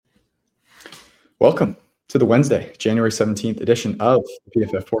Welcome to the Wednesday, January 17th edition of the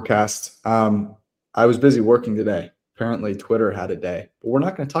PFF Forecast. I was busy working today. Apparently, Twitter had a day, but we're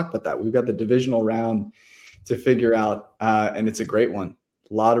not going to talk about that. We've got the divisional round to figure out, and it's a great one.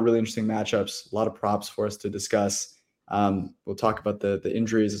 A lot of really interesting matchups, a lot of props for us to discuss. We'll talk about the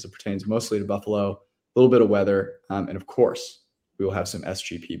injuries as it pertains mostly to Buffalo, a little bit of weather, and of course, we will have some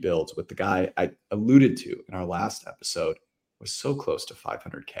SGP builds with the guy I alluded to in our last episode, was so close to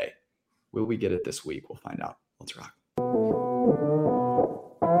 500K. Will we get it this week? We'll find out. Let's rock.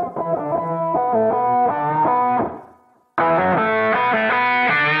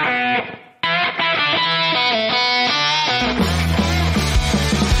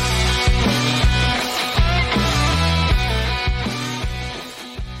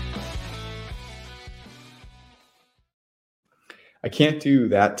 I can't do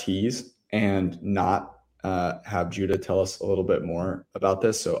that tease and not have Judah tell us a little bit more about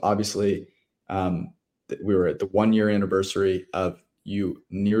this. So obviously, we were at the 1-year anniversary of you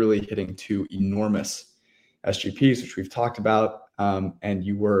nearly hitting 2 enormous SGPs, which we've talked about, and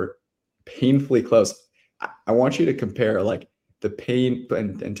you were painfully close. I want you to compare like the pain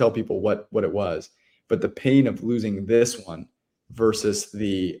and tell people what it was, but the pain of losing this one versus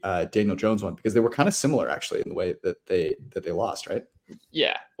the Daniel Jones one, because they were kind of similar actually in the way that they lost, right?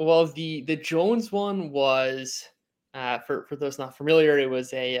 Yeah. Well, the Jones one was for those not familiar, it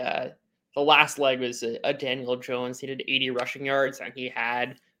was the last leg was a Daniel Jones. He did 80 rushing yards, and he had,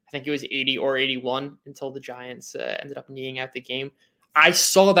 I think it was 80 or 81 until the Giants ended up kneeing out the game. I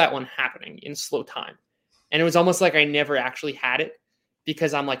saw that one happening in slow time, and it was almost like I never actually had it,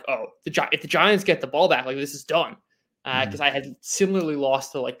 because I'm like, oh, if the Giants get the ball back, like this is done. Because I had similarly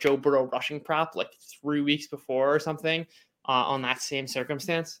lost to like Joe Burrow rushing prop like 3 weeks before or something on that same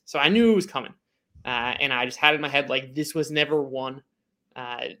circumstance. So I knew it was coming. And I just had in my head, like, this was never won.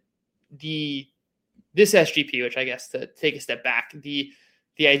 This SGP, which I guess to take a step back, the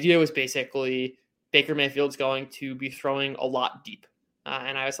idea was basically Baker Mayfield's going to be throwing a lot deep.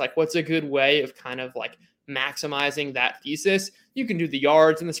 And I was like, what's a good way of kind of like maximizing that thesis? You can do the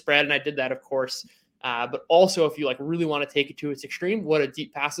yards and the spread. And I did that, of course. But also, if you like really want to take it to its extreme, what a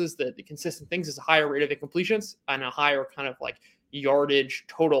deep passes, the consistent things is a higher rate of incompletions and a higher kind of like yardage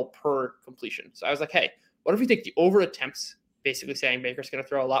total per completion. So I was like, hey, what if we take the over attempts, basically saying Baker's going to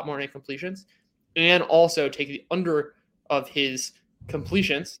throw a lot more incompletions, and also take the under of his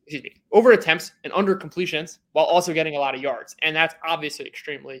completions, over attempts and under completions, while also getting a lot of yards. And that's obviously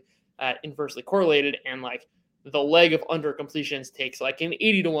extremely inversely correlated, and like the leg of under completions takes like an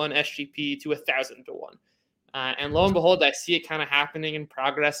 80-1 SGP to 1,000-1. And lo and behold, I see it kind of happening in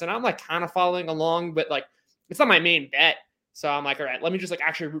progress, and I'm like kind of following along, but like it's not my main bet. So I'm like, all right, let me just like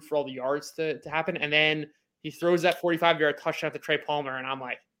actually root for all the yards to happen. And then he throws that 45-yard touchdown to Trey Palmer, and I'm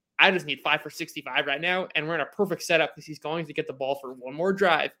like, I just need 5 for 65 right now. And we're in a perfect setup because he's going to get the ball for one more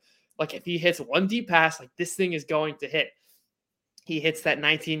drive. Like if he hits one deep pass, like this thing is going to hit. He hits that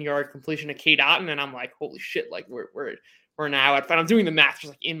 19-yard completion to K. Dotton, and I'm like, holy shit, like we're now at, but I'm doing the math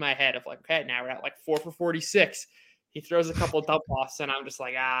just like in my head of like, okay, now we're at like 4 for 46. He throws a couple of dump offs, and I'm just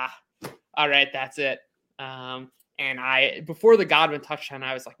like, all right, that's it. And before the Godwin touchdown,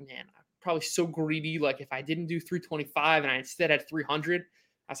 I was like, man, I'm probably so greedy. Like if I didn't do 325 and I instead had 300,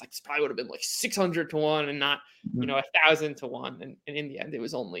 I was like, this probably would have been like 600-1 and not, 1,000-1. And in the end, it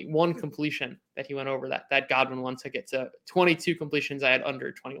was only one completion that he went over. That Godwin one took it to 22 completions. I had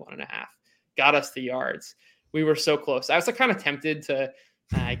under 21.5. Got us the yards. We were so close. I was like kind of tempted to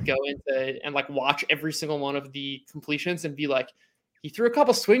go into and like watch every single one of the completions and be like, he threw a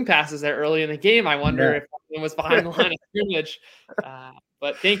couple swing passes there early in the game. I wonder if one was behind the line of scrimmage.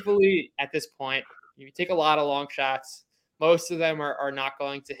 But thankfully, at this point, you take a lot of long shots. Most of them are not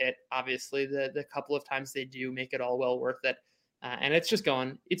going to hit. Obviously, the couple of times they do make it all well worth it. And it's just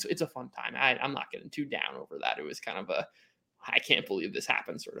going, it's a fun time. I'm not getting too down over that. It was kind of I can't believe this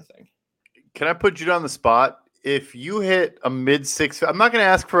happened sort of thing. Can I put you on the spot? If you hit a mid-6, I'm not going to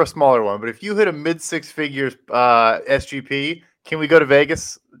ask for a smaller one, but if you hit a mid-6 figures SGP, can we go to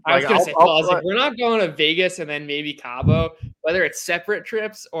Vegas? I was going to say, like, we're not going to Vegas and then maybe Cabo, whether it's separate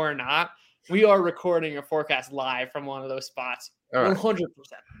trips or not. We are recording a forecast live from one of those spots. 100%.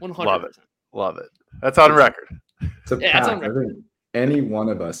 100%. Love it. That's on record. It's on record. I think any one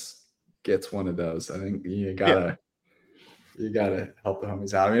of us gets one of those. I think you gotta help the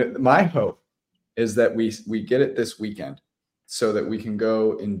homies out. I mean, my hope is that we get it this weekend so that we can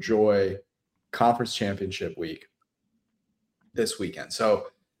go enjoy conference championship week this weekend. So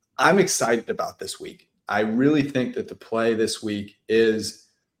I'm excited about this week. I really think that the play this week is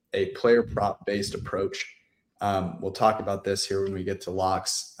a player prop based approach. We'll talk about this here when we get to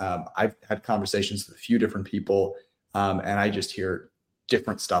locks. I've had conversations with a few different people, and I just hear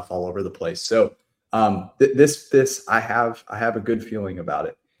different stuff all over the place. So this I have a good feeling about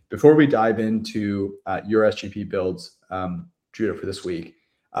it. Before we dive into your SGP builds, Judah, for this week,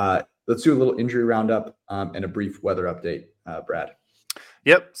 let's do a little injury roundup and a brief weather update, Brad.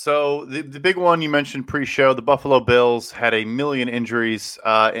 Yep. So the big one you mentioned pre-show, the Buffalo Bills had a million injuries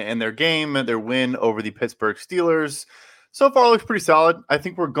in their game, their win over the Pittsburgh Steelers. So far, looks pretty solid. I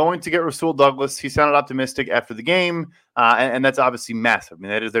think we're going to get Rasul Douglas. He sounded optimistic after the game, and that's obviously massive. I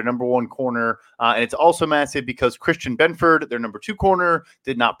mean, that is their number one corner, and it's also massive because Christian Benford, their number two corner,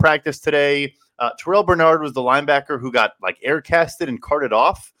 did not practice today. Terrell Bernard was the linebacker who got air casted and carted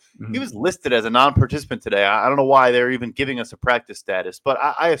off. He was listed as a non-participant today. I don't know why they're even giving us a practice status, but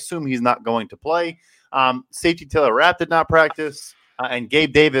I assume he's not going to play. Safety Taylor Rapp did not practice, and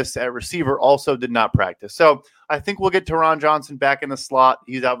Gabe Davis at receiver also did not practice. So I think we'll get Teron Johnson back in the slot.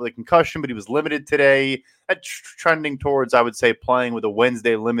 He's out with a concussion, but he was limited today. That's trending towards, I would say, playing with a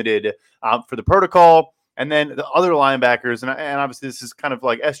Wednesday limited for the protocol. And then the other linebackers, and obviously this is kind of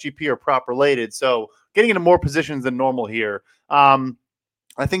like SGP or prop related, so getting into more positions than normal here.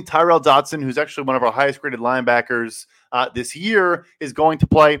 I think Tyrell Dodson, who's actually one of our highest graded linebackers this year, is going to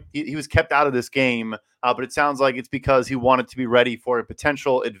play. He was kept out of this game, but it sounds like it's because he wanted to be ready for a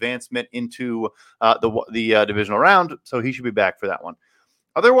potential advancement into the divisional round, so he should be back for that one.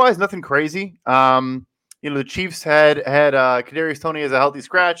 Otherwise, nothing crazy. The Chiefs had Kadarius Toney as a healthy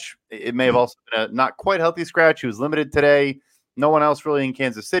scratch. It may have also been a not quite healthy scratch. He was limited today. No one else really in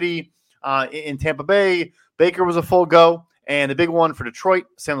Kansas City. In Tampa Bay, Baker was a full go. And the big one for Detroit,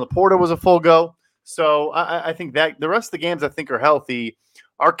 Sam Laporta was a full go. So I think that the rest of the games I think are healthy.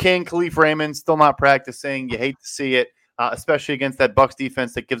 Our king, Khalif Raymond, still not practicing. You hate to see it, especially against that Bucs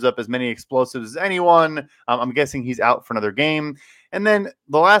defense that gives up as many explosives as anyone. I'm guessing he's out for another game. And then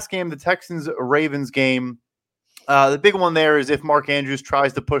the last game, the Texans-Ravens game, the big one there is if Mark Andrews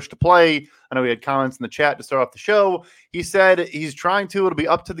tries to push to play. I know we had comments in the chat to start off the show. He said he's trying to. It'll be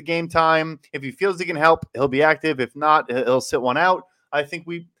up to the game time. If he feels he can help, he'll be active. If not, he'll sit one out. I think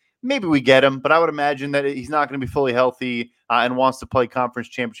maybe we get him, but I would imagine that he's not going to be fully healthy and wants to play conference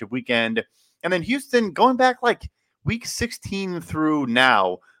championship weekend. And then Houston, going back week 16 through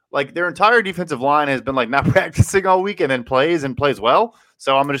now, their entire defensive line has been not practicing all week and then plays well.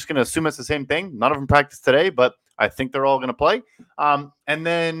 So I'm just going to assume it's the same thing. None of them practiced today, but I think they're all going to play. And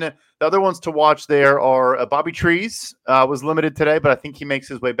then the other ones to watch there are Bobby Trees was limited today, but I think he makes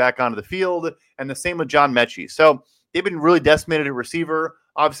his way back onto the field. And the same with John Mechie. So they've been really decimated at receiver.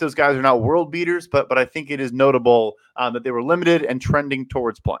 Obviously, those guys are not world beaters, but I think it is notable that they were limited and trending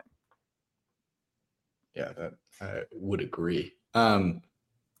towards playing. Yeah, that I would agree.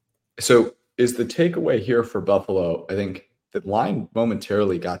 So is the takeaway here for Buffalo? I think the line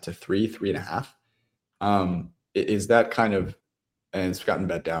momentarily got to 3.5. Is that kind of, and it's gotten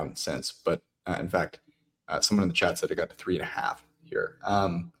bet down since, but in fact, someone in the chat said it got to 3.5 here.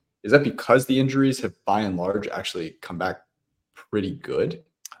 Is that because the injuries have by and large actually come back pretty good?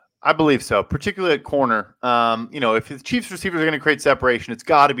 I believe so, particularly at corner. If the Chiefs receivers are going to create separation, it's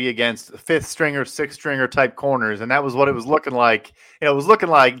got to be against fifth stringer, sixth stringer type corners. And that was what it was looking like. It was looking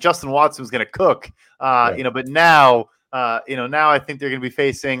like Justin Watson was going to cook, but now, now I think they're going to be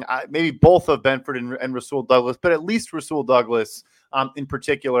facing maybe both of Benford and Rasul Douglas, but at least Rasul Douglas in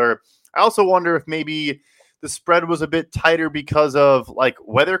particular. I also wonder if maybe the spread was a bit tighter because of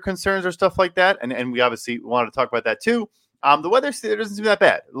weather concerns or stuff like that. And we obviously wanted to talk about that too. The weather doesn't seem that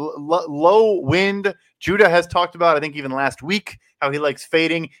bad. Low wind. Judah has talked about, I think even last week, how he likes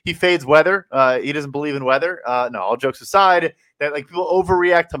fading. He fades weather. He doesn't believe in weather. No, all jokes aside, that people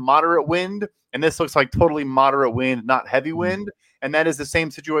overreact to moderate wind. And this looks like totally moderate wind, not heavy wind. And that is the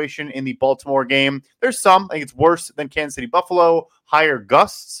same situation in the Baltimore game. There's some, I think it's worse than Kansas City Buffalo, higher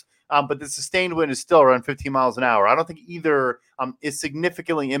gusts. But the sustained wind is still around 15 miles an hour. I don't think either is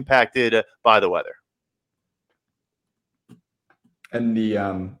significantly impacted by the weather. And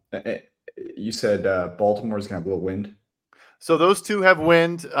you said Baltimore's going to have a little wind. So those two have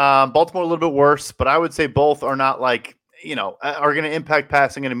wind. Baltimore a little bit worse, but I would say both are not are going to impact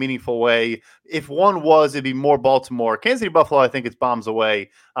passing in a meaningful way. If one was, it'd be more Baltimore. Kansas City Buffalo, I think it's bombs away.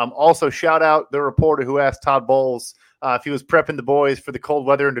 Also, shout out the reporter who asked Todd Bowles if he was prepping the boys for the cold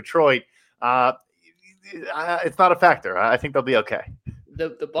weather in Detroit. It's not a factor. I think they'll be okay.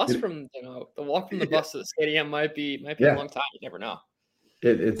 The bus from the walk from the bus to the stadium might be a long time. You never know.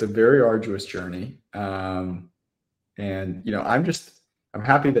 It's a very arduous journey, and I'm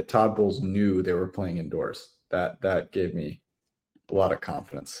happy that Todd Bowles knew they were playing indoors. That gave me a lot of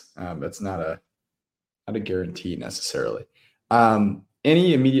confidence. That's not not a guarantee necessarily.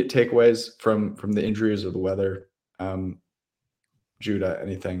 Any immediate takeaways from the injuries or the weather? Judah,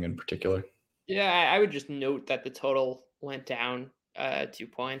 anything in particular? Yeah, I would just note that the total went down 2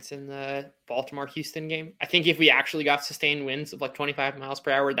 points in the Baltimore-Houston game. I think if we actually got sustained winds of like 25 miles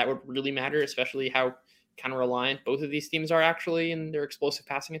per hour, that would really matter, especially how kind of reliant both of these teams are actually in their explosive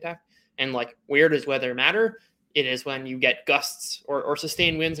passing attack. And like, where does weather matter? It is when you get gusts or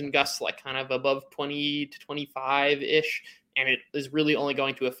sustained winds and gusts like kind of above 20 to 25-ish. And it is really only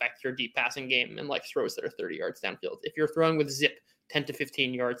going to affect your deep passing game and like throws that are 30 yards downfield. If you're throwing with zip 10 to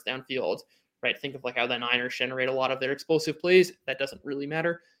 15 yards downfield, right? Think of like how the Niners generate a lot of their explosive plays. That doesn't really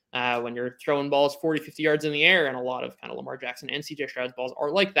matter. When you're throwing balls 40, 50 yards in the air, and a lot of kind of Lamar Jackson and CJ Stroud's balls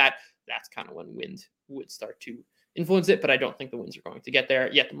are like that, that's kind of when wind would start to influence it. But I don't think the winds are going to get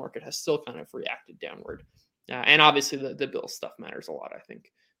there yet. The market has still kind of reacted downward. And obviously the Bills stuff matters a lot, I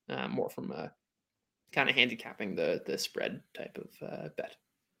think, more from kind of handicapping the spread type of bet.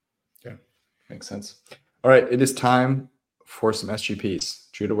 Yeah, makes sense. All right, it is time for some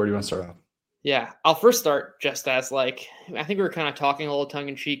SGPs. Judah, where do you want to start off? Yeah, I'll first start just as like, I think we were kind of talking a little tongue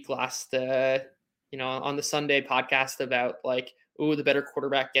in cheek last, on the Sunday podcast about like, the better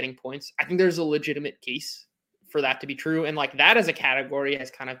quarterback getting points. I think there's a legitimate case for that to be true. And like that as a category has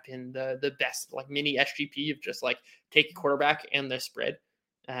kind of been the best like mini SGP of just like take a quarterback and the spread.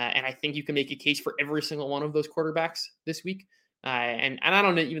 And I think you can make a case for every single one of those quarterbacks this week. And I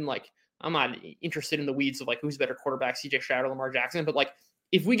don't even like, I'm not interested in the weeds of like who's better quarterback, CJ Stroud or Lamar Jackson, but like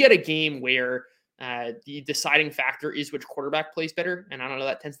if we get a game where the deciding factor is which quarterback plays better, and I don't know,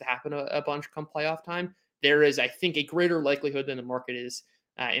 that tends to happen a bunch come playoff time, there is, I think, a greater likelihood than the market is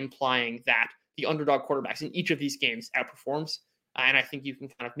implying that the underdog quarterbacks in each of these games outperforms. And I think you can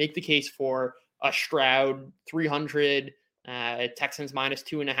kind of make the case for a Stroud 300, Texans minus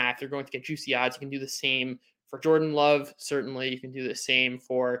 2.5. They're going to get juicy odds. You can do the same for Jordan Love. Certainly, you can do the same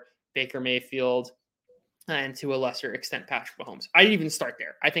for Baker Mayfield and to a lesser extent, Patrick Mahomes. I'd even start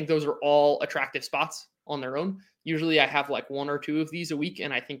there. I think those are all attractive spots on their own. Usually I have like one or two of these a week,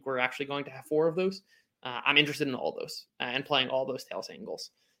 and I think we're actually going to have four of those. I'm interested in all those and playing all those tails angles.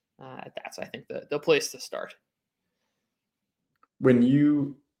 That's, I think, the place to start. When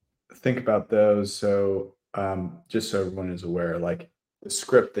you think about those, so just so everyone is aware, like the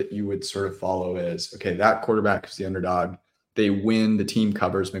script that you would sort of follow is, okay, that quarterback is the underdog. They win, the team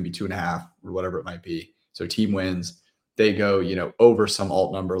covers maybe 2.5 or whatever it might be. So team wins, they go, over some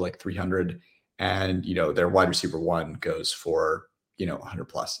alt number like 300, and, their wide receiver one goes for, 100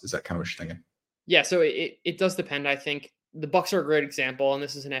 plus. Is that kind of what you're thinking? Yeah, so it does depend. I think the Bucs are a great example, and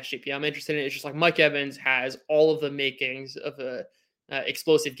this is an SGP I'm interested in. It's just like Mike Evans has all of the makings of a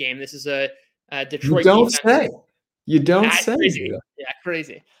explosive game. This is a Detroit. You don't defense. say. You don't say. Crazy. Yeah,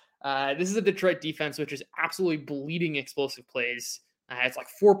 crazy. This is a Detroit defense which is absolutely bleeding explosive plays. It's like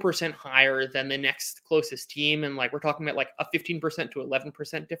 4% higher than the next closest team, and like we're talking about like a 15% to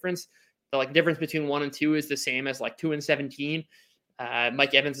 11% difference. The like difference between 1 and 2 is the same as like 2 and 17.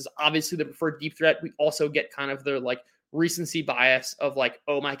 Mike Evans is obviously the preferred deep threat. We also get kind of the like recency bias of like,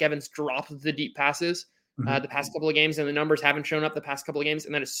 Mike Evans dropped the deep passes the past couple of games, and the numbers haven't shown up the past couple of games,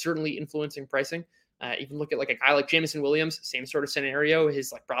 and that is certainly influencing pricing. Even look at like a guy like Jameson Williams, same sort of scenario.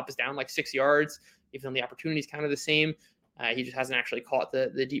 His like drop is down like 6 yards, even though the opportunity is kind of the same. He just hasn't actually caught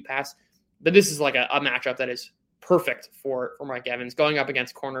the deep pass. But this is like a matchup that is perfect for Mike Evans going up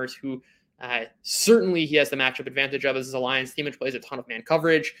against corners who certainly he has the matchup advantage of as his alliance team, which plays a ton of man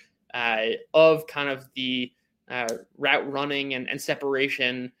coverage of kind of the route running and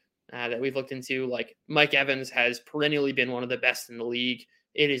separation that we've looked into. Like Mike Evans has perennially been one of the best in the league.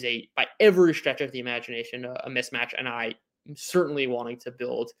 It is by every stretch of the imagination, a mismatch. And I am certainly wanting to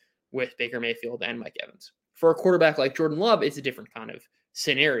build with Baker Mayfield and Mike Evans. For a quarterback like Jordan Love, it's a different kind of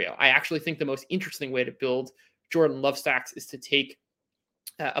scenario. I actually think the most interesting way to build Jordan Love stacks is to take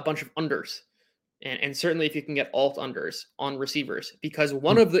a bunch of unders. And certainly if you can get alt unders on receivers, because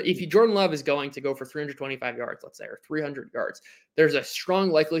Jordan Love is going to go for 325 yards, let's say, or 300 yards, there's a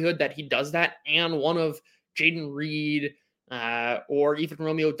strong likelihood that he does that. And one of Jaden Reed or even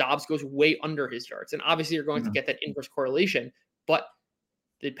Romeo Doubs goes way under his yards. And obviously you're going to get that inverse correlation, but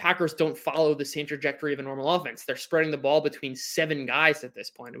the Packers don't follow the same trajectory of a normal offense. They're spreading the ball between 7 guys at this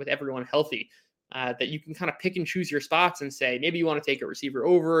point with everyone healthy. That you can kind of pick and choose your spots and say, maybe you want to take a receiver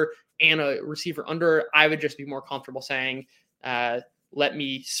over and a receiver under. I would just be more comfortable saying, let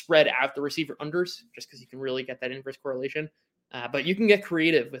me spread out the receiver unders just because you can really get that inverse correlation. But you can get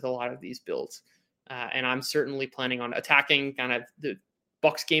creative with a lot of these builds. And I'm certainly planning on attacking kind of the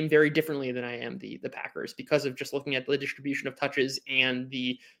Bucs game very differently than I am the Packers because of just looking at the distribution of touches and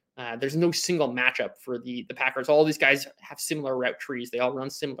the There's no single matchup for the Packers. All these guys have similar route trees. They all run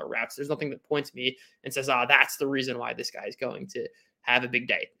similar routes. There's nothing that points me and says, that's the reason why this guy is going to have a big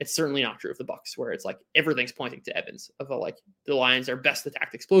day. It's certainly not true of the Bucs, where it's like everything's pointing to Evans. Of like the Lions are best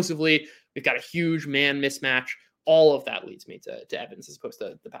attacked explosively. We've got a huge man mismatch. All of that leads me to Evans as opposed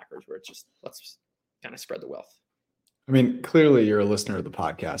to the Packers, where it's just let's just kind of spread the wealth. I mean, clearly you're a listener of the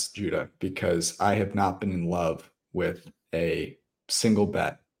podcast, Judah, because I have not been in love with a single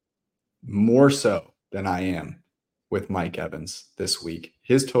bet more so than I am with Mike Evans this week.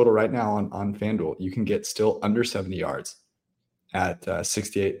 His total right now on FanDuel, you can get still under 70 yards at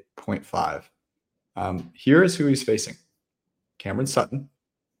 68.5. Here is who he's facing. Cameron Sutton.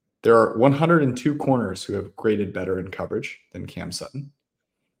 There are 102 corners who have graded better in coverage than Cam Sutton.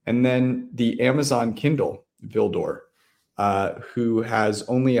 And then the Amazon Kindle Vildor, who has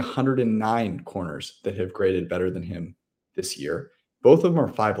only 109 corners that have graded better than him this year. Both of them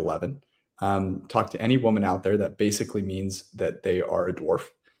are 5'11". Talk to any woman out there, that basically means that they are a dwarf.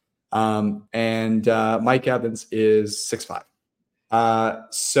 And Mike Evans is 6'5".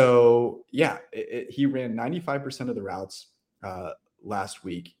 So yeah, he ran 95% of the routes last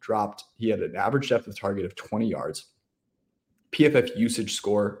week. He had an average depth of target of 20 yards. PFF usage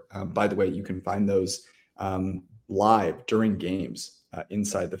score, by the way, you can find those live during games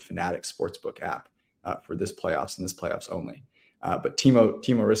inside the Fanatics Sportsbook app for this playoffs and this playoffs only. But Timo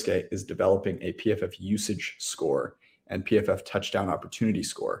Riske is developing a PFF usage score and PFF touchdown opportunity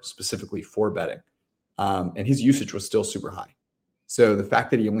score specifically for betting. And his usage was still super high. So the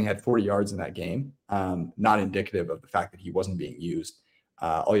fact that he only had 40 yards in that game, not indicative of the fact that he wasn't being used.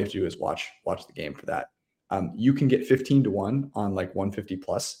 All you have to do is watch the game for that. You can get 15-1 on like 150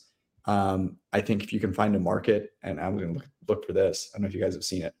 plus. I think if you can find a market, and I'm going to look for this. I don't know if you guys have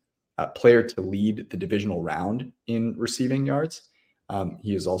seen it. Player to lead the divisional round in receiving yards.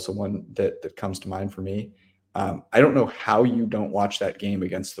 He is also one that comes to mind for me. I don't know how you don't watch that game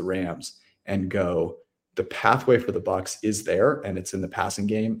against the Rams and go, the pathway for the Bucs is there, and it's in the passing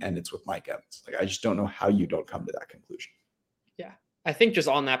game, and it's with Mike Evans. Like, I just don't know how you don't come to that conclusion. Yeah, I think just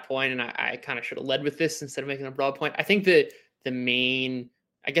on that point, and I kind of should have led with this instead of making a broad point. I think that the main,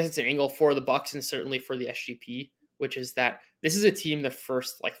 I guess it's an angle for the Bucs and certainly for the SGP, which is that this is a team the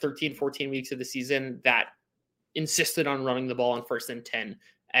first like 13, 14 weeks of the season that insisted on running the ball on 1st and 10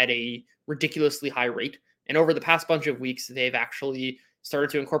 at a ridiculously high rate. And over the past bunch of weeks, they've actually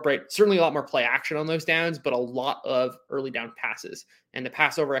started to incorporate certainly a lot more play action on those downs, but a lot of early down passes. And the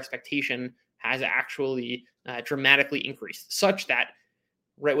pass over expectation has actually dramatically increased, such that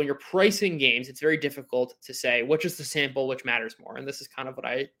right when you're pricing games, it's very difficult to say which is the sample, which matters more. And this is kind of what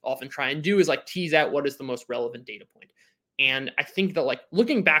I often try and do, is like tease out what is the most relevant data point. And I think that like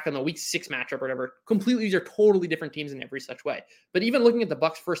looking back on the week 6 matchup or whatever, completely, these are totally different teams in every such way. But even looking at the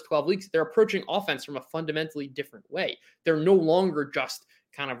Bucs' first 12 weeks, they're approaching offense from a fundamentally different way. They're no longer just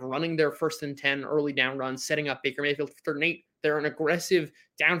kind of running their 1st and 10 early down runs, setting up Baker Mayfield for 3rd and 8. They're an aggressive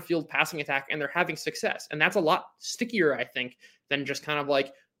downfield passing attack, and they're having success. And that's a lot stickier, I think, than just kind of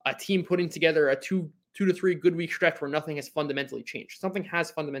like a team putting together a two to three good week stretch where nothing has fundamentally changed. Something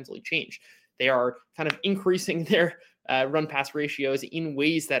has fundamentally changed. They are kind of increasing their run pass ratios in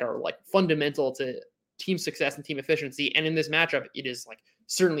ways that are like fundamental to team success and team efficiency. And in this matchup, it is like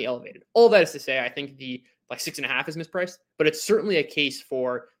certainly elevated. All that is to say, I think the like 6.5 is mispriced, but it's certainly a case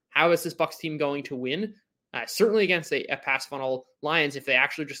for how is this Bucs team going to win? Certainly against a pass funnel Lions, if they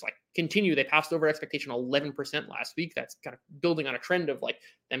actually just like continue, they passed over expectation 11% last week. That's kind of building on a trend of like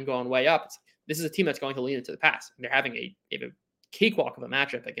them going way up. This is a team that's going to lean into the pass. They're having a cakewalk of a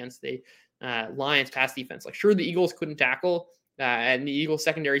matchup against the Lions pass defense. Like, sure, the Eagles couldn't tackle, and the Eagles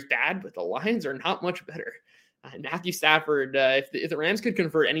secondary is bad, but the Lions are not much better. Matthew Stafford, if the Rams could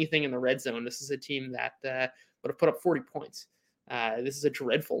convert anything in the red zone, this is a team that would have put up 40 points. This is a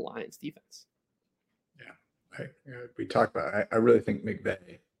dreadful Lions defense. Yeah, we talked about it. I really think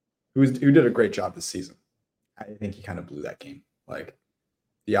McVay, who did a great job this season, I think he kind of blew that game. Like,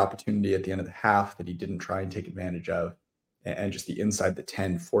 the opportunity at the end of the half that he didn't try and take advantage of, and just the inside the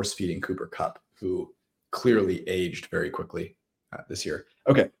 10 force feeding Cooper Kupp, who clearly aged very quickly this year.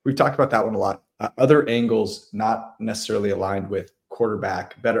 Okay, we've talked about that one a lot. Other angles not necessarily aligned with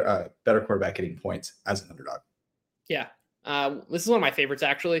better quarterback getting points as an underdog. Yeah, this is one of my favorites,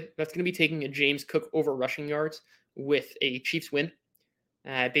 actually. That's going to be taking a James Cook over rushing yards with a Chiefs win.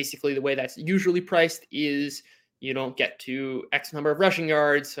 Basically, the way that's usually priced is you don't get to X number of rushing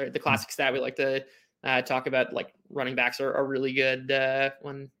yards, or the classic stat we like to talk about. Like, running backs are really good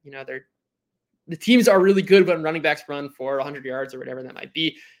when the teams are really good when running backs run for 100 yards or whatever that might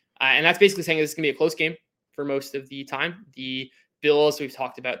be. And that's basically saying this is going to be a close game for most of the time. The Bills, we've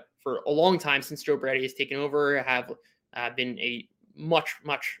talked about for a long time since Joe Brady has taken over, have been a much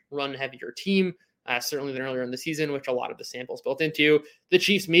run heavier team, certainly than earlier in the season, which a lot of the samples built into. The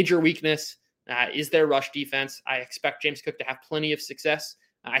Chiefs' major weakness is their rush defense. I expect James Cook to have plenty of success.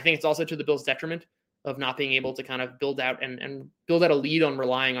 I think it's also to the Bills' detriment of not being able to kind of build out and build out a lead on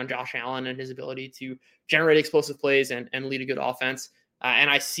relying on Josh Allen and his ability to generate explosive plays and lead a good offense. And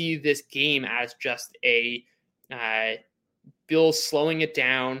I see this game as just a Bills slowing it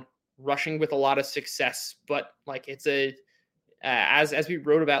down, rushing with a lot of success, but like it's a as we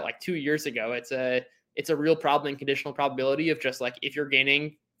wrote about like 2 years ago, it's a real problem in conditional probability of just like if you're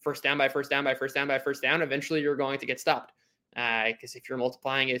gaining first down by first down by first down by first down, eventually you're going to get stopped. Because if you're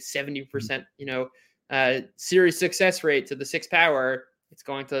multiplying a 70%, series success rate to the 6th power, it's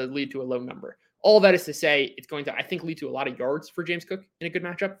going to lead to a low number. All that is to say, it's going to, I think, lead to a lot of yards for James Cook in a good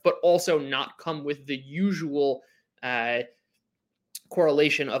matchup, but also not come with the usual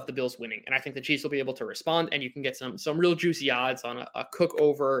correlation of the Bills winning. And I think the Chiefs will be able to respond, and you can get some real juicy odds on a Cook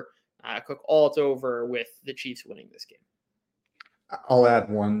over, Cook alt over with the Chiefs winning this game. I'll add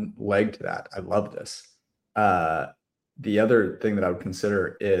one leg to that. I love this. The other thing that I would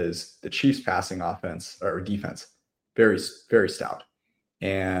consider is the Chiefs passing offense or defense, very, very stout.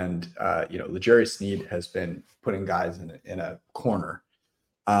 And, L'Jarius Sneed has been putting guys in a corner.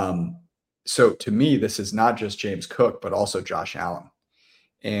 So to me, this is not just James Cook, but also Josh Allen.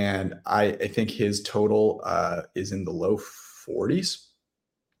 And I think his total is in the low 40s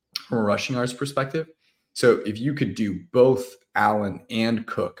from a rushing yards perspective. So if you could do both Allen and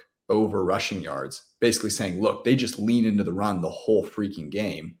Cook over rushing yards, basically saying, look, they just lean into the run the whole freaking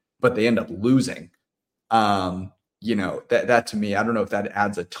game, but they end up losing. That to me, I don't know if that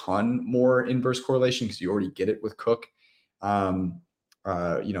adds a ton more inverse correlation because you already get it with Cook, having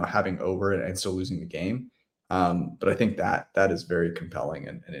over it and still losing the game. But I think that is very compelling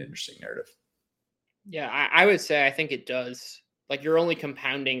and an interesting narrative. Yeah, I would say I think it does. Like you're only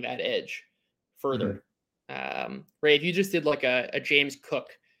compounding that edge further. Mm-hmm. Right. If you just did like a James Cook,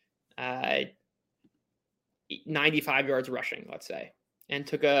 95 yards rushing, let's say, and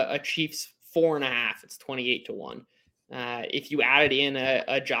took a Chiefs 4.5, it's 28-1. If you added in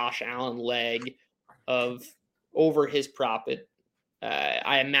a Josh Allen leg of over his prop,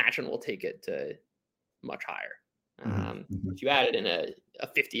 I imagine we'll take it to much higher. If you added in a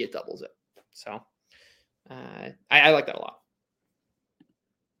 50, it doubles it. So I like that a lot.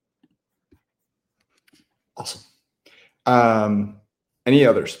 Awesome. Any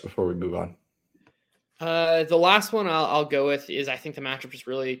others before we move on? The last one I'll go with is I think the matchup just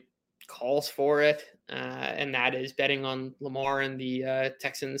really calls for it, and that is betting on Lamar and the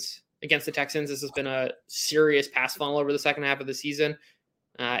Texans against the Texans. This has been a serious pass funnel over the second half of the season.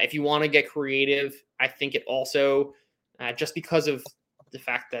 If you want to get creative, I think it also, just because of the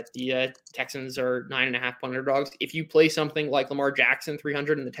fact that the Texans are 9.5 point underdogs, if you play something like Lamar Jackson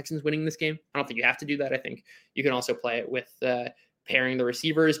 300 and the Texans winning this game, I don't think you have to do that. I think you can also play it with pairing the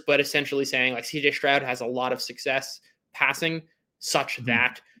receivers, but essentially saying like CJ Stroud has a lot of success passing such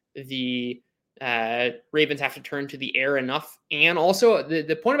that the Ravens have to turn to the air enough. And also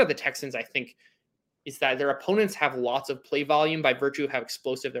the point about the Texans, I think, is that their opponents have lots of play volume by virtue of how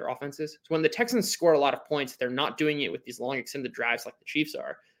explosive their offense is. So when the Texans score a lot of points, they're not doing it with these long extended drives like the Chiefs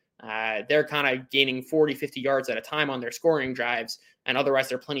are. They're kind of gaining 40, 50 yards at a time on their scoring drives, and otherwise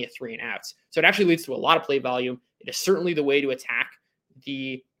there are plenty of 3 and outs. So it actually leads to a lot of play volume. It is certainly the way to attack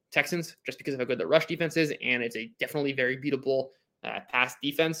the Texans just because of how good the rush defense is, and it's a definitely very beatable pass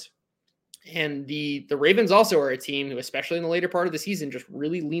defense. And the Ravens also are a team who, especially in the later part of the season, just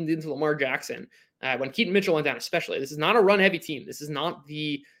really leaned into Lamar Jackson. When Keaton Mitchell went down, especially, this is not a run-heavy team. This is not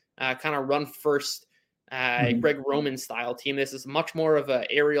the kind of run-first Greg Roman style team. This is much more of a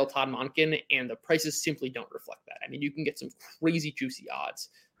aerial Todd Monken, and the prices simply don't reflect that. I mean, you can get some crazy juicy odds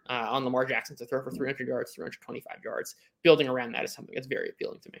on Lamar Jackson to throw for 300 yards, 325 yards. Building around that is something that's very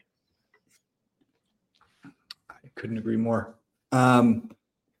appealing to me. I couldn't agree more.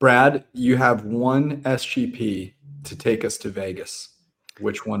 Brad, you have one SGP to take us to Vegas.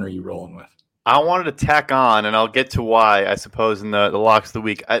 Which one are you rolling with? I wanted to tack on, and I'll get to why, I suppose, in the locks of the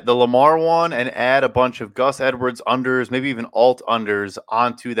week. The Lamar one, and add a bunch of Gus Edwards unders, maybe even alt unders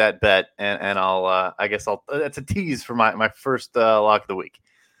onto that bet, and I'll that's a tease for my first lock of the week.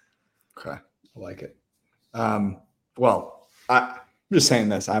 Okay, I like it. Well, I'm just saying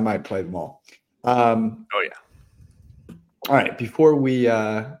this. I might play them all. Oh yeah. All right. Before we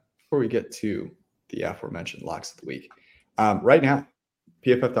get to the aforementioned locks of the week, right now,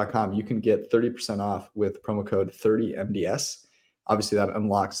 PFF.com, you can get 30% off with promo code 30MDS. Obviously, that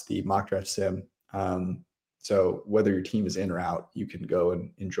unlocks the mock draft sim So whether your team is in or out, you can go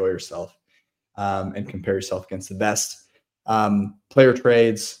and enjoy yourself and compare yourself against the best. Player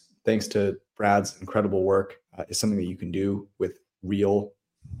trades, thanks to Brad's incredible work, is something that you can do with real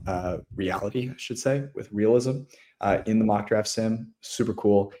reality, I should say, with realism in the mock draft sim. Super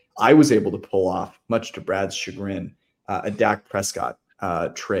cool. I was able to pull off, much to Brad's chagrin, a Dak Prescott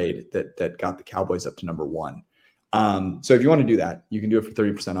trade that got the Cowboys up to number 1. So if you want to do that, you can do it for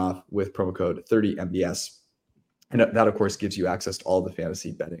 30% off with promo code 30MBS. And that, of course, gives you access to all the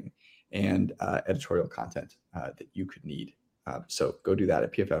fantasy betting and editorial content that you could need. So go do that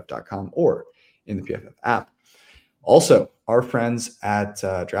at pff.com or in the PFF app. Also, our friends at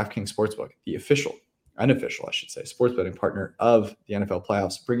DraftKings Sportsbook, the unofficial, I should say, sports betting partner of the NFL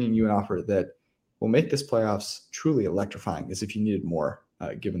playoffs, bringing you an offer that will make this playoffs truly electrifying, as if you needed more,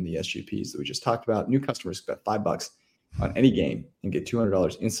 given the SGPs that we just talked about. New customers bet $5 on any game and get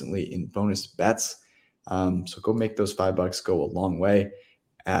 $200 instantly in bonus bets. So go make those $5 go a long way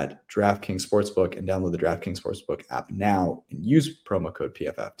at DraftKings Sportsbook and download the DraftKings Sportsbook app now and use promo code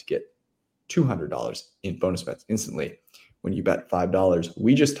PFF to get $200 in bonus bets instantly when you bet $5.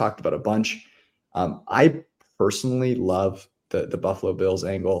 We just talked about a bunch. I personally love the Buffalo Bills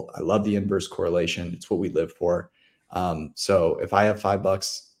angle. I love the inverse correlation. It's what we live for. So if I have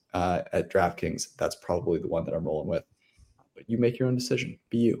 $5 at DraftKings, that's probably the one that I'm rolling with. But you make your own decision.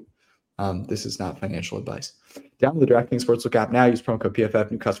 Be you. This is not financial advice. Download the DraftKings Sportsbook app now. Use promo code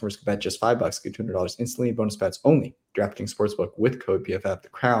PFF. New customers can bet just $5, get $200 instantly in bonus bets only. DraftKings Sportsbook with code PFF. The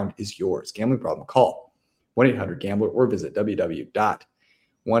crown is yours. Gambling problem? Call 1-800-GAMBLER or visit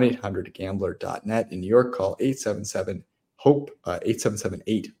www.1800gambler.net. In New York, call 877-HOPE,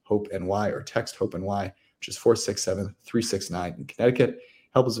 877-8-HOPE-NY or text HOPE-NY, which is 467-369. In Connecticut,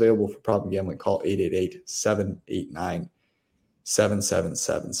 help is available for problem gambling. Call 888-789-7777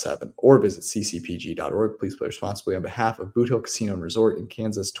 or visit ccpg.org. Please play responsibly on behalf of Boot Hill Casino and Resort in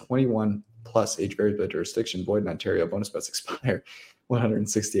Kansas. 21 plus, age varies by jurisdiction, void in Ontario. Bonus bets expire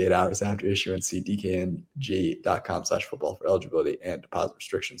 168 hours after issuance. See dkng.com/football for eligibility and deposit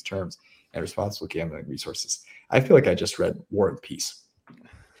restrictions, terms, and responsible gambling resources. I feel like I just read War and Peace.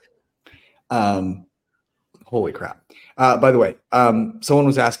 Holy crap. By the way, someone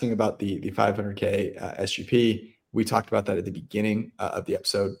was asking about the 500K SGP. We talked about that at the beginning of the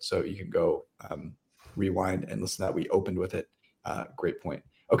episode, so you can go rewind and listen to that. We opened with it. Great point.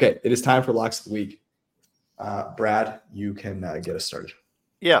 Okay, it is time for Locks of the Week. Brad, you can get us started.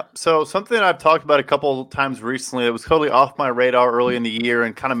 Yeah, so something I've talked about a couple times recently that was totally off my radar early in the year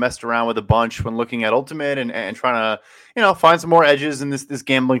and kind of messed around with a bunch when looking at Ultimate and trying to, find some more edges in this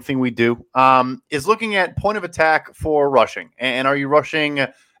gambling thing we do, is looking at point of attack for rushing. And are you rushing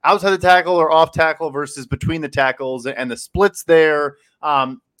outside the tackle or off tackle versus between the tackles and the splits there?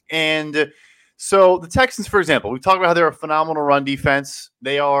 And so the Texans, for example, we've talked about how they're a phenomenal run defense.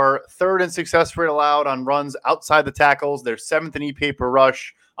 They are third in success rate allowed on runs outside the tackles. They're seventh in EPA per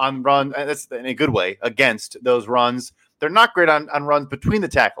rush on run. That's in a good way against those runs. They're not great on runs between the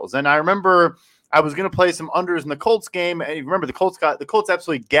tackles. And I remember I was going to play some unders in the Colts game. And you remember the Colts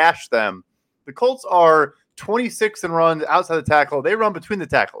absolutely gashed them. The Colts are 26 in runs outside the tackle. They run between the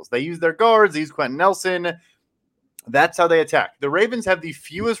tackles. They use their guards. They use Quentin Nelson. That's how they attack. The Ravens have the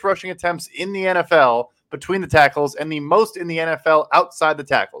fewest rushing attempts in the NFL between the tackles and the most in the NFL outside the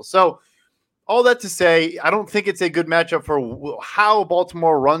tackles. So all that to say, I don't think it's a good matchup for how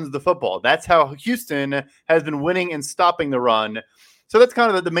Baltimore runs the football. That's how Houston has been winning and stopping the run. So that's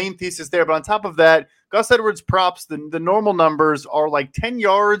kind of the main thesis there. But on top of that, Gus Edwards props, the normal numbers are like 10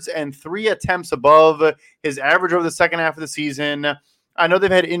 yards and 3 attempts above his average over the second half of the season. I know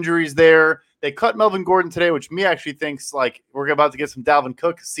they've had injuries there. They cut Melvin Gordon today, which me actually thinks like we're about to get some Dalvin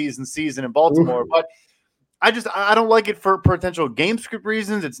Cook season in Baltimore. Ooh. But I don't like it for potential game script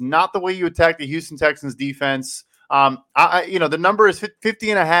reasons. It's not the way you attack the Houston Texans defense. The number is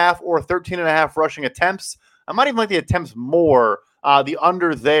 50.5 or 13.5 rushing attempts. I might even like the attempts more, the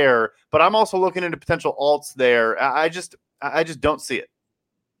under there, but I'm also looking into potential alts there. I just don't see it.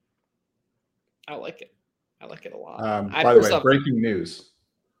 I like it. I like it a lot. By the way, breaking news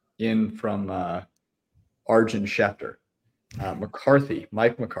in from Arjun Schefter.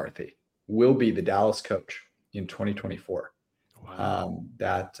 Mike McCarthy will be the Dallas coach in 2024. Wow.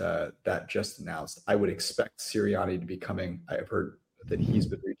 That just announced. I would expect Sirianni to be coming. I have heard that he's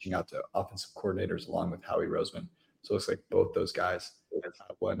been reaching out to offensive coordinators along with Howie Roseman. So it looks like both those guys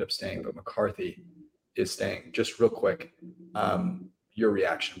will end up staying, but McCarthy is staying. Just real quick, your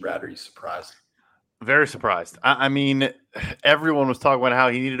reaction, Brad, are you surprised? Very surprised. I mean, everyone was talking about how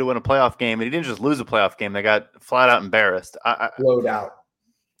he needed to win a playoff game, and he didn't just lose a playoff game. They got flat out embarrassed. Blowed out.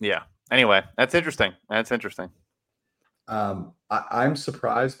 Yeah. Anyway, that's interesting. That's interesting. I'm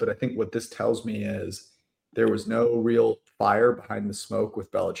surprised, but I think what this tells me is there was no real fire behind the smoke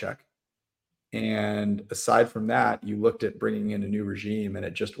with Belichick. And aside from that, you looked at bringing in a new regime, and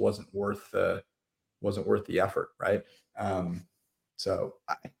it just wasn't worth the effort, right? So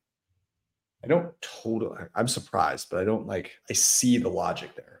I don't totally. I'm surprised, but I don't like. I see the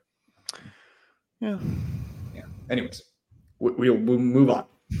logic there. Yeah. Anyways, we'll move on.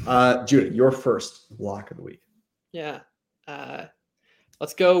 Judah, your first lock of the week. Yeah.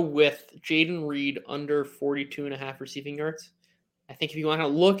 Let's go with Jaden Reed under 42.5 receiving yards. I think if you want to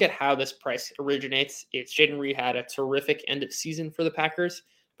look at how this price originates, it's Jaden Reed had a terrific end of season for the Packers.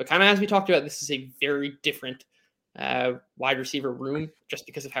 But kind of as we talked about, this is a very different wide receiver room just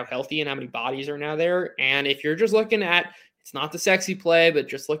because of how healthy and how many bodies are now there. And if you're just looking at, it's not the sexy play, but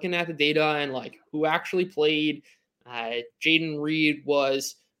just looking at the data and like who actually played, Jaden Reed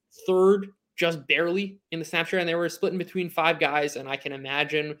was third just barely in the snap share, and they were splitting between 5 guys. And I can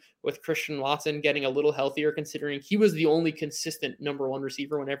imagine with Christian Watson getting a little healthier, considering he was the only consistent number 1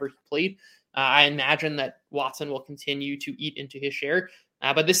 receiver whenever he played. I imagine that Watson will continue to eat into his share.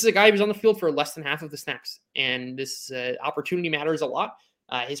 But this is a guy who was on the field for less than half of the snaps, and this opportunity matters a lot.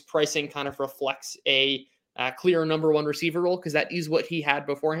 His pricing kind of reflects a clear number 1 receiver role because that is what he had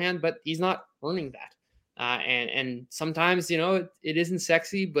beforehand, but he's not earning that. And sometimes, it isn't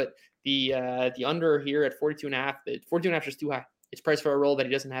sexy, but the under here at 42.5, 42.5 is just too high. It's priced for a role that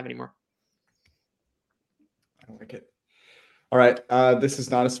he doesn't have anymore. I like it. All right. This is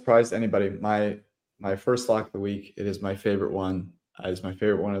not a surprise to anybody. My first lock of the week, it is my favorite one. It is my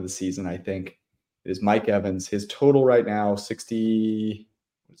favorite one of the season, I think. It is Mike Evans. His total right now,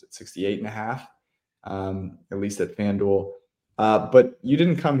 68.5, at least at FanDuel. But you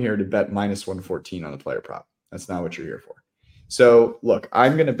didn't come here to bet minus 114 on the player prop. That's not what you're here for. So look,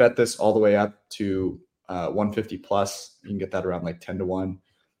 I'm going to bet this all the way up to 150 plus. You can get that around like 10 to 1.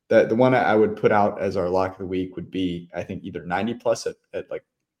 The one I would put out as our lock of the week would be, I think, either 90 plus at like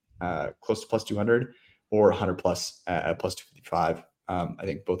close to plus 200 or 100 plus at plus 255. I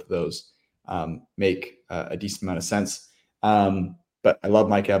think both of those make a decent amount of sense. But I love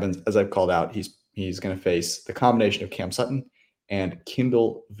Mike Evans. As I've called out, he's going to face the combination of Cam Sutton and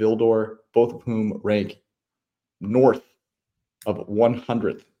Kindle Vildor, both of whom rank north of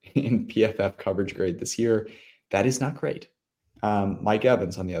 100th in PFF coverage grade this year. That is not great. Mike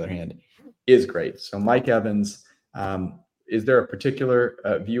Evans, on the other hand, is great. So Mike Evans, is there a particular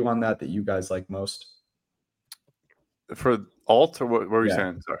view on that you guys like most? For alt, or what were you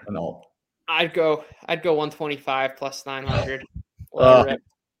saying? Sorry, an alt. I'd go 125 plus 900. I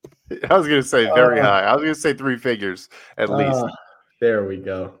was going to say very high. I was going to say 3 figures at least. There we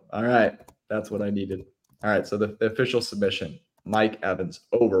go. All right. That's what I needed. All right. So the official submission, Mike Evans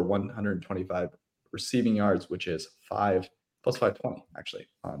over 125 receiving yards, which is 5 plus 520 actually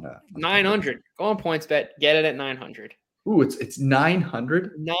on 900. Go on PointsBet. Get it at 900. Ooh, it's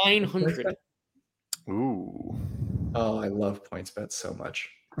 900. 900. Ooh. Oh, I love PointsBet so much.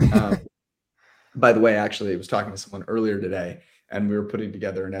 By the way, actually, I was talking to someone earlier today, and we were putting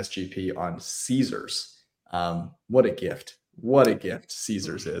together an SGP on Caesars. What a gift. What a gift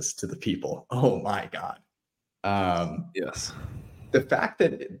Caesars is to the people. Oh, my God. Yes. The fact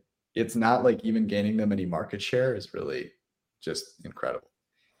that it's not like even gaining them any market share is really just incredible.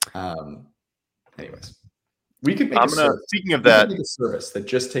 Anyways, we could make speaking of that, a service that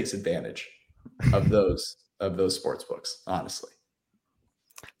just takes advantage of those sports books, honestly.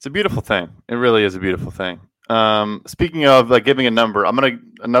 It's a beautiful thing. It really is a beautiful thing. Speaking of like giving a number, now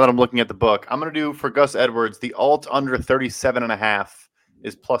that I'm looking at the book, I'm gonna do for Gus Edwards, the alt under 37.5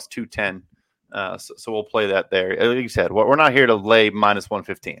 is plus 210. So we'll play that there. Like you said, we're not here to lay minus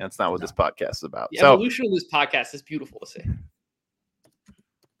 115. That's not what this podcast is about. The evolution of this podcast is beautiful to see.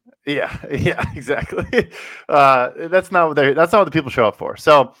 Yeah, exactly. That's not what the people show up for.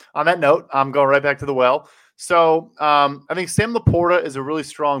 So on that note, I'm going right back to the well. So I think Sam Laporta is a really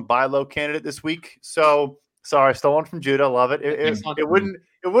strong buy low candidate this week. So sorry, I stole one from Judah. Love it. It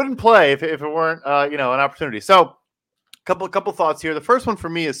wouldn't play if it weren't an opportunity. So couple thoughts here. The first one for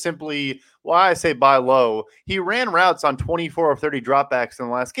me is simply why I say buy low. He ran routes on 24 of 30 dropbacks in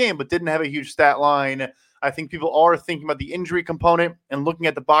the last game, but didn't have a huge stat line. I think people are thinking about the injury component and looking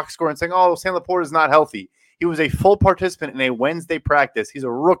at the box score and saying, oh, Sam Laporta is not healthy. He was a full participant in a Wednesday practice. He's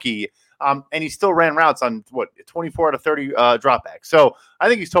a rookie, and he still ran routes on, 24 out of 30 dropbacks. So I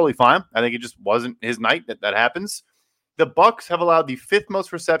think he's totally fine. I think it just wasn't his night. That happens. The Bucs have allowed the second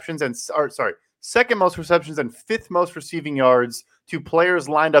most receptions and 5th most receiving yards to players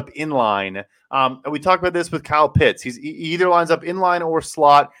lined up in line. And we talked about this with Kyle Pitts. He either lines up in line or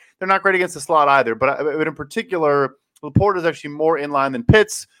slot. they're not great against the slot either. But in particular, Laporta is actually more in line than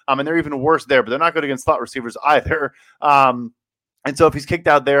Pitts, and they're even worse there. But they're not good against slot receivers either. And so if he's kicked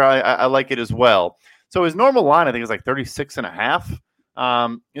out there, I like it as well. So his normal line, I think, is like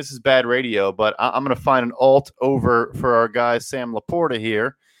 36.5. This is bad radio, but I'm going to find an alt over for our guy Sam Laporta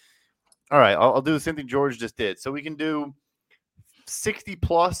here. All right, I'll do the same thing George just did. So we can do 60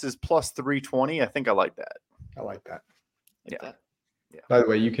 plus is plus 320. I think I like that. I like that. Yeah. By the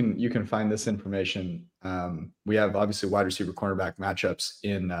way, you can find this information. We have obviously wide receiver cornerback matchups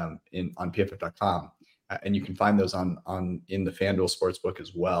on PFF.com, and you can find those in the FanDuel Sportsbook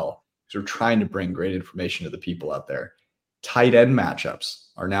as well. So we're trying to bring great information to the people out there. Tight end matchups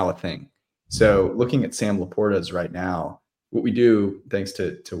are now a thing. So looking at Sam Laporta's right now, what we do, thanks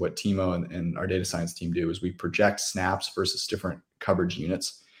to what Timo and our data science team do, is we project snaps versus different coverage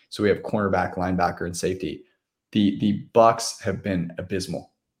units. So we have cornerback, linebacker, and safety. The Bucks have been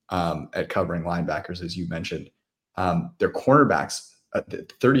abysmal at covering linebackers, as you mentioned. Their cornerbacks at the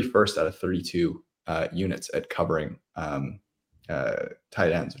 31st out of 32 units at covering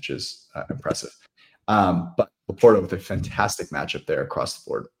tight ends, which is impressive. But Laporta with a fantastic matchup there across the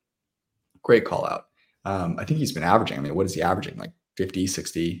board. Great call out. I think he's been averaging. What is he averaging? Like 50,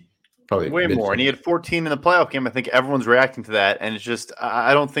 60, probably way more. And he had 14 in the playoff game. I think everyone's reacting to that. And it's just,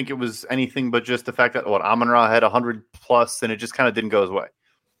 I don't think it was anything but just the fact that Amon-Ra had 100 plus and it just kind of didn't go his way.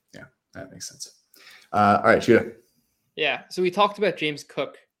 Yeah, that makes sense. All right, Judah. Yeah. So we talked about James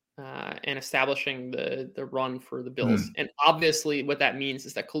Cook and establishing the run for the Bills. And obviously what that means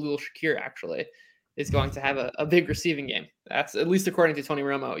is that Khalil Shakir actually is going to have a big receiving game. That's at least according to Tony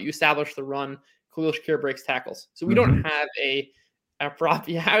Romo. You establish the run, Khalil Shakir breaks tackles. So we don't have a prop.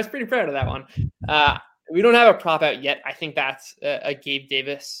 Yeah, I was pretty proud of that one. We don't have a prop out yet. I think that's a Gabe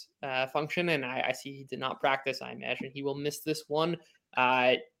Davis function, and I see he did not practice. I imagine he will miss this one.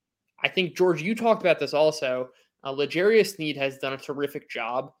 I think, George, you talked about this also. L'Jarius Sneed has done a terrific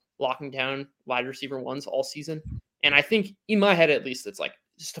job locking down wide receiver ones all season. And I think, in my head at least, it's like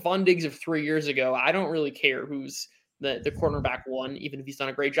Stephon Diggs of 3 years ago. I don't really care who's the cornerback one, even if he's done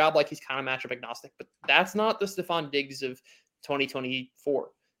a great job, like he's kind of matchup agnostic. But that's not the Stephon Diggs of 2024.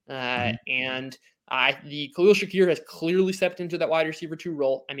 And the Khalil Shakir has clearly stepped into that wide receiver 2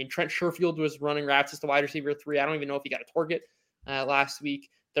 role. I mean, Trent Sherfield was running routes as the wide receiver 3. I don't even know if he got a target last week.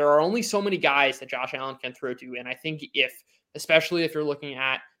 There are only so many guys that Josh Allen can throw to. And I think especially if you're looking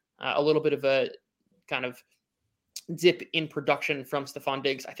at a little bit of a kind of dip in production from Stephon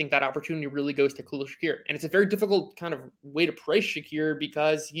Diggs, I think that opportunity really goes to Khalil Shakir. And it's a very difficult kind of way to price Shakir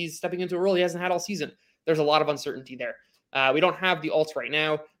because he's stepping into a role he hasn't had all season. There's a lot of uncertainty there. We don't have the alts right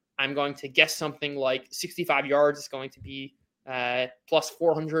now. I'm going to guess something like 65 yards is going to be plus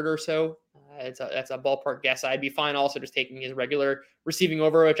 400 or so. That's a ballpark guess. I'd be fine also just taking his regular receiving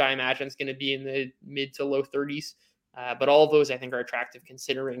over, which I imagine is going to be in the mid to low 30s. But all of those I think are attractive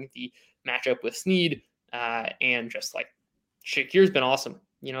considering the matchup with Sneed. And just like Shakir's been awesome.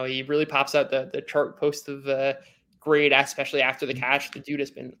 He really pops out the chart post of grade, especially after the catch. The dude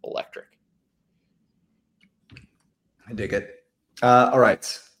has been electric. I dig it. All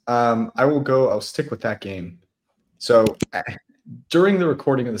right. I'll stick with that game. So during the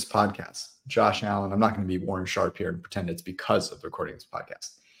recording of this podcast, Josh Allen, I'm not going to be Warren Sharp here and pretend it's because of the recording of this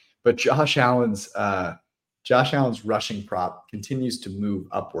podcast, but Josh Allen's rushing prop continues to move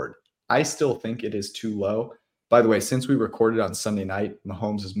upward. I still think it is too low. By the way, since we recorded on Sunday night,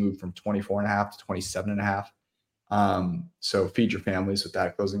 Mahomes has moved from 24.5 to 27.5. So feed your families with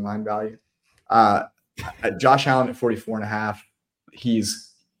that closing line value. Josh Allen at 44.5.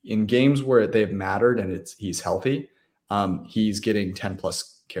 He's in games where they've mattered and he's healthy. He's getting 10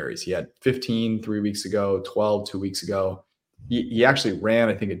 plus carries. He had 15 3 weeks ago, 12 2 weeks ago. He actually ran,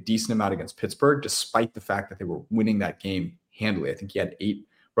 I think, a decent amount against Pittsburgh, despite the fact that they were winning that game handily. I think he had 8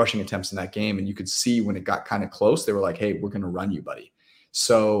 rushing attempts in that game. And you could see when it got kind of close, they were like, hey, we're going to run you, buddy.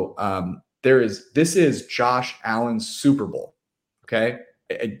 So this is Josh Allen's Super Bowl. Okay.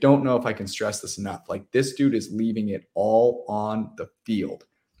 I don't know if I can stress this enough. Like, this dude is leaving it all on the field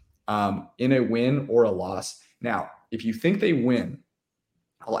in a win or a loss. Now, if you think they win,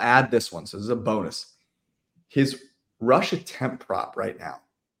 I'll add this one. So this is a bonus. His rush attempt prop right now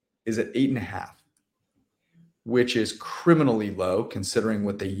is at 8.5. which is criminally low considering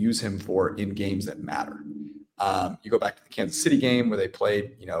what they use him for in games that matter. You go back to the Kansas City game where they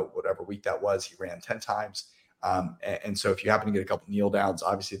played, whatever week that was, he ran 10 times. And so if you happen to get a couple kneel downs,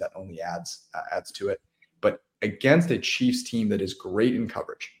 obviously that only adds to it. But against a Chiefs team that is great in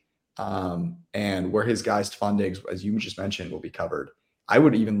coverage, and where his guys, Stephon Diggs, as you just mentioned, will be covered, I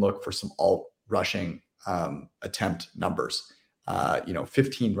would even look for some alt rushing attempt numbers. You know,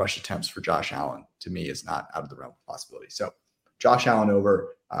 15 rush attempts for Josh Allen to me is not out of the realm of possibility. So Josh Allen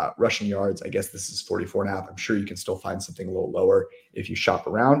over rushing yards. I guess this is 44.5. I'm sure you can still find something a little lower if you shop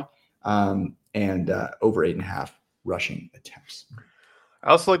around, and over 8.5 rushing attempts. I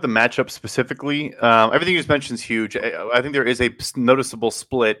also like the matchup specifically. Everything you just mentioned is huge. I think there is a noticeable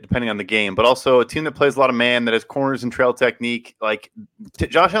split depending on the game, but also a team that plays a lot of man, that has corners and trail technique. Like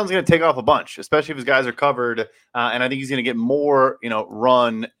Josh Allen's going to take off a bunch, especially if his guys are covered. And I think he's going to get more,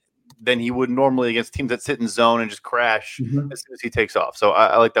 run than he would normally against teams that sit in zone and just crash as soon as he takes off. So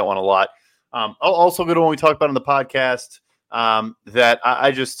I like that one a lot. Also good one we talked about on the podcast that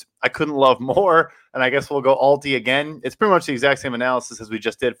I couldn't love more. And I guess we'll go Alti again. It's pretty much the exact same analysis as we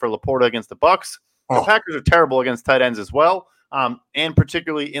just did for Laporta against the Bucs. The Packers are terrible against tight ends as well, and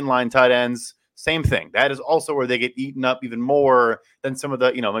particularly inline tight ends. Same thing. That is also where they get eaten up even more than some of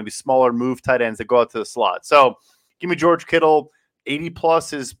the maybe smaller move tight ends that go out to the slot. So give me George Kittle. 80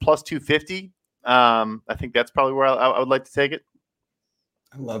 plus is plus 250. I think that's probably where I would like to take it.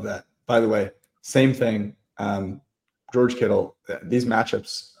 I love that. By the way, same thing. George Kittle, these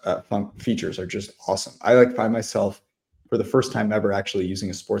matchups features are just awesome. I find myself for the first time ever actually using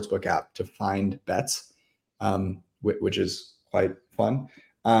a sportsbook app to find bets, which is quite fun.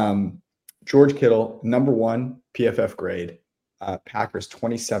 George Kittle, number 1 PFF grade, Packers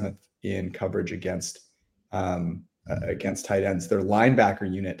 27th in coverage against tight ends. Their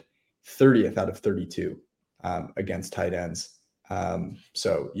linebacker unit 30th out of 32 against tight ends.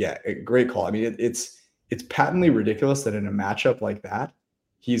 So yeah, a great call. I mean, it's patently ridiculous that in a matchup like that,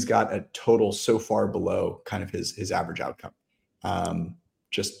 he's got a total so far below kind of his average outcome.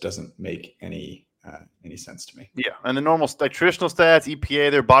 Just doesn't make any sense to me. Yeah, and the normal traditional stats,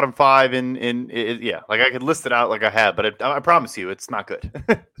 EPA, they're bottom 5 yeah. Like I could list it out like I have, but I promise you, it's not good.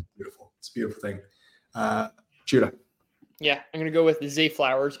 It's beautiful. It's a beautiful thing. Judah. Yeah, I'm going to go with Zay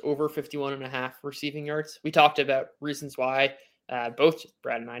Flowers over 51.5 receiving yards. We talked about reasons why, both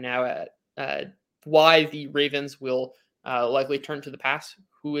Brad and I now, why the Ravens will likely turn to the pass.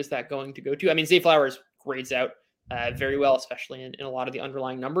 Who is that going to go to? I mean, Zay Flowers grades out very well, especially in a lot of the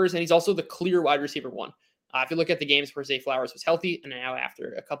underlying numbers. And he's also the clear wide receiver 1. If you look at the games where Zay Flowers was healthy and now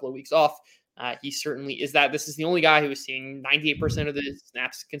after a couple of weeks off, he certainly is that. This is the only guy who is seeing 98% of the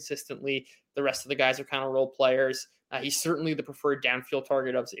snaps consistently. The rest of the guys are kind of role players. He's certainly the preferred downfield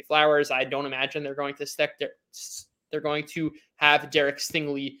target of Zay Flowers. I don't imagine they're going to have Derek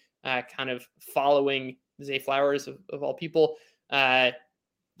Stingley kind of following Zay Flowers of all people.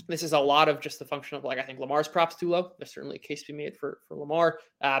 This is a lot of just the function of I think Lamar's props too low. There's certainly a case to be made for Lamar,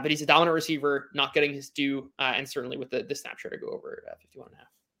 but he's a dominant receiver, not getting his due, and certainly with the snap share to go over 51.5.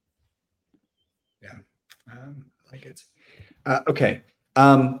 Yeah, I like it. Okay,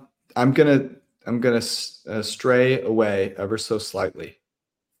 I'm gonna stray away ever so slightly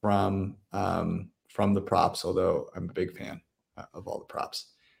from the props, although I'm a big fan of all the props.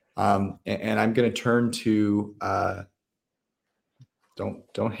 And I'm going to turn to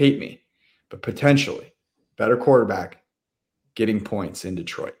don't hate me, but potentially better quarterback getting points in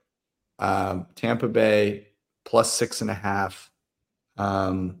Detroit. Tampa Bay plus 6.5.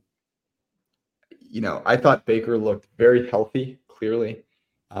 I thought Baker looked very healthy, clearly.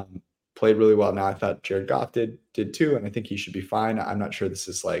 Played really well. Now I thought Jared Goff did too, and I think he should be fine. I'm not sure this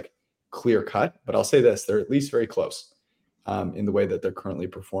is clear cut, but I'll say this: they're at least very close in the way that they're currently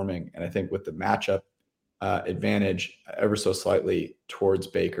performing. And I think with the matchup advantage ever so slightly towards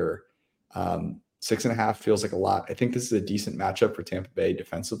Baker, 6.5 feels like a lot. I think this is a decent matchup for Tampa Bay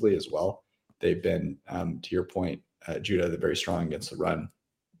defensively as well. They've been, to your point, Judah, they're very strong against the run.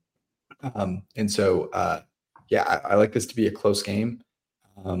 And so, I like this to be a close game.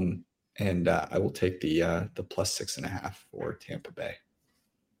 And I will take the plus 6.5 for Tampa Bay.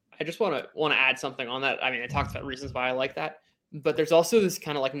 I just want to add something on that. I mean, I talked about reasons why I like that, but there's also this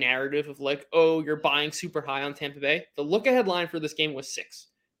kind of narrative of oh, you're buying super high on Tampa Bay. The look ahead line for this game was 6,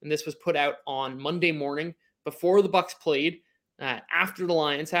 and this was put out on Monday morning before the Bucs played, after the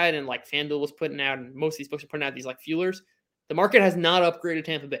Lions had, and FanDuel was putting out, and most of these books are putting out these feelers. The market has not upgraded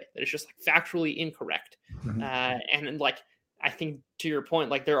Tampa Bay. That is just factually incorrect. Mm-hmm. And I think to your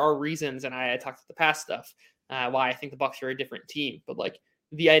point, there are reasons, and I talked about the past stuff, why I think the Bucs are a different team. But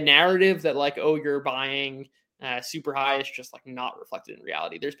the narrative that oh, you're buying super high is just not reflected in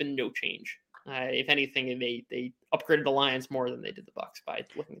reality. There's been no change. If anything, they upgraded the Lions more than they did the Bucs by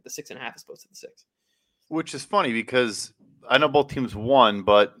looking at the 6.5 as opposed to the 6. Which is funny because I know both teams won,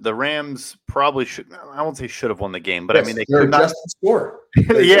 but the Rams probably should. I won't say should have won the game, but I mean they could not. Adjusted score.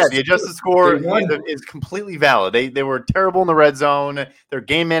 Yeah, the adjusted score They won. is completely valid. They were terrible in the red zone. Their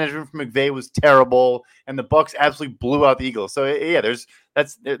game management from McVay was terrible, and the Bucs absolutely blew out the Eagles. So yeah, there's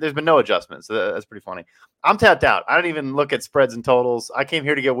been no adjustments. So that's pretty funny. I'm tapped out. I don't even look at spreads and totals. I came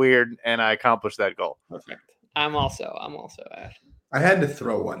here to get weird, and I accomplished that goal. Perfect. I'm also at. I had to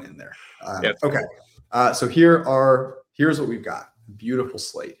throw one in there. Yeah. Okay. So here's what we've got. Beautiful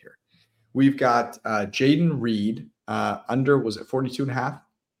slate here. We've got Jaden Reed under, was it 42.5?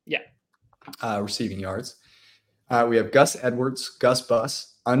 Yeah. Receiving yards. We have Gus Edwards, Gus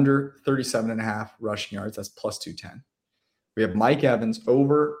Bus, under 37.5 rushing yards. That's plus 210. We have Mike Evans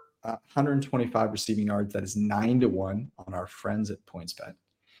over 125 receiving yards. That is 9-1 on our friends at PointsBet.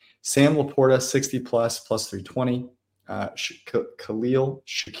 Sam Laporta, 60 plus 320. Khalil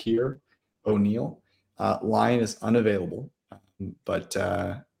Shakir O'Neal. Line is unavailable, but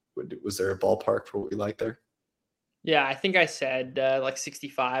was there a ballpark for what we like there? Yeah, I think I said like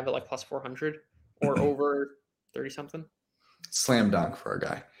 65 at like plus 400 or over 30 something. Slam dunk for our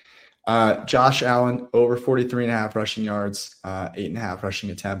guy. Josh Allen over 43.5 rushing yards, 8.5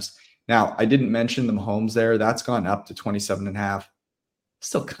 rushing attempts. Now, I didn't mention the Mahomes there. That's gone up to 27.5.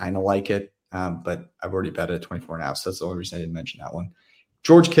 Still kind of like it, but I've already bet it at 24.5, so that's the only reason I didn't mention that one.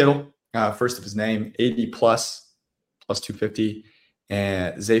 George Kittle. First of his name, 80 plus 250,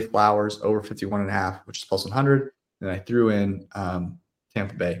 and Zay Flowers over 51.5, which is plus 100. And I threw in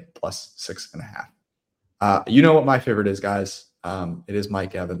Tampa Bay plus 6.5. You know what my favorite is, guys? It is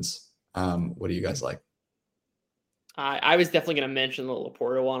Mike Evans. What do you guys like? I was definitely going to mention the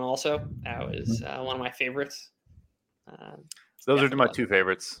Laporta one also. That was one of my favorites. So those are my two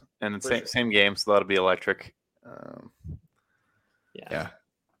favorites, and same game, so that'll be electric. Yeah.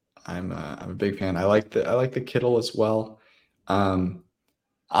 I'm a big fan. I like the Kittle as well.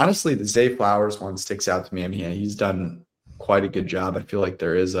 Honestly, the Zay Flowers one sticks out to me. I mean, he's done quite a good job. I feel like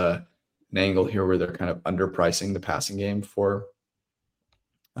there is an angle here where they're kind of underpricing the passing game for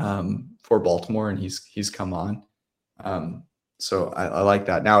Baltimore, and he's come on. So I like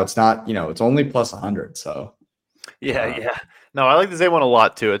that. Now it's not, it's only plus 100. So yeah. No, I like the Zay one a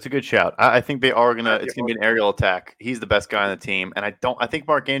lot too. It's a good shout. I think it's gonna be an aerial attack. He's the best guy on the team, and I think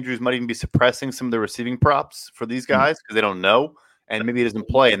Mark Andrews might even be suppressing some of the receiving props for these guys because they don't know, and maybe he doesn't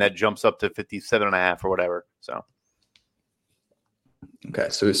play, and that jumps up to 57.5 or whatever. So okay,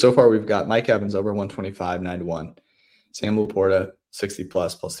 so far we've got Mike Evans over 125, 9-1, Sam Laporta 60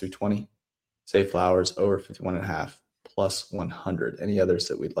 plus 320, Zay Flowers over 51.5 plus 100. Any others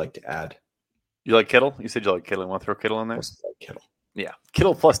that we'd like to add? You like Kittle? You said you like Kittle. You want to throw Kittle in there? Like Kittle. Yeah.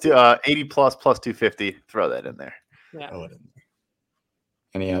 Kittle plus 80 plus 250. Throw that in there. Yeah.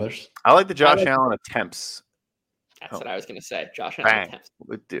 Any others? I like the Josh Allen attempts. That's what I was going to say. Josh Allen attempts.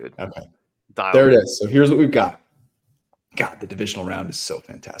 Dude. Okay. There it is. So here's what we've got. God, the divisional round is so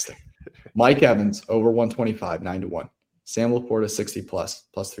fantastic. Mike Evans over 125, 9-1. Sam Laporta 60 plus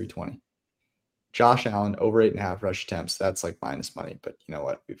 320. Josh Allen over 8.5 rush attempts. That's like minus money, but you know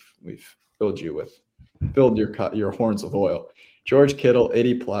what? We've filled your horns with oil. George Kittle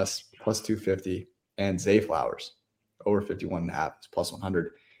 80 plus 250, and Zay Flowers over 51.5 plus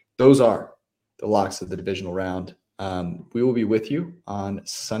 100. Those are the locks of the divisional round. We will be with you on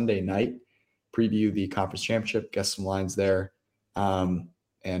Sunday night, preview the conference championship, guess some lines there.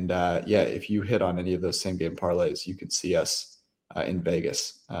 If you hit on any of those same game parlays, you can see us in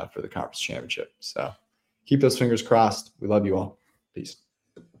Vegas for the conference championship. So keep those fingers crossed. We love you all. Peace.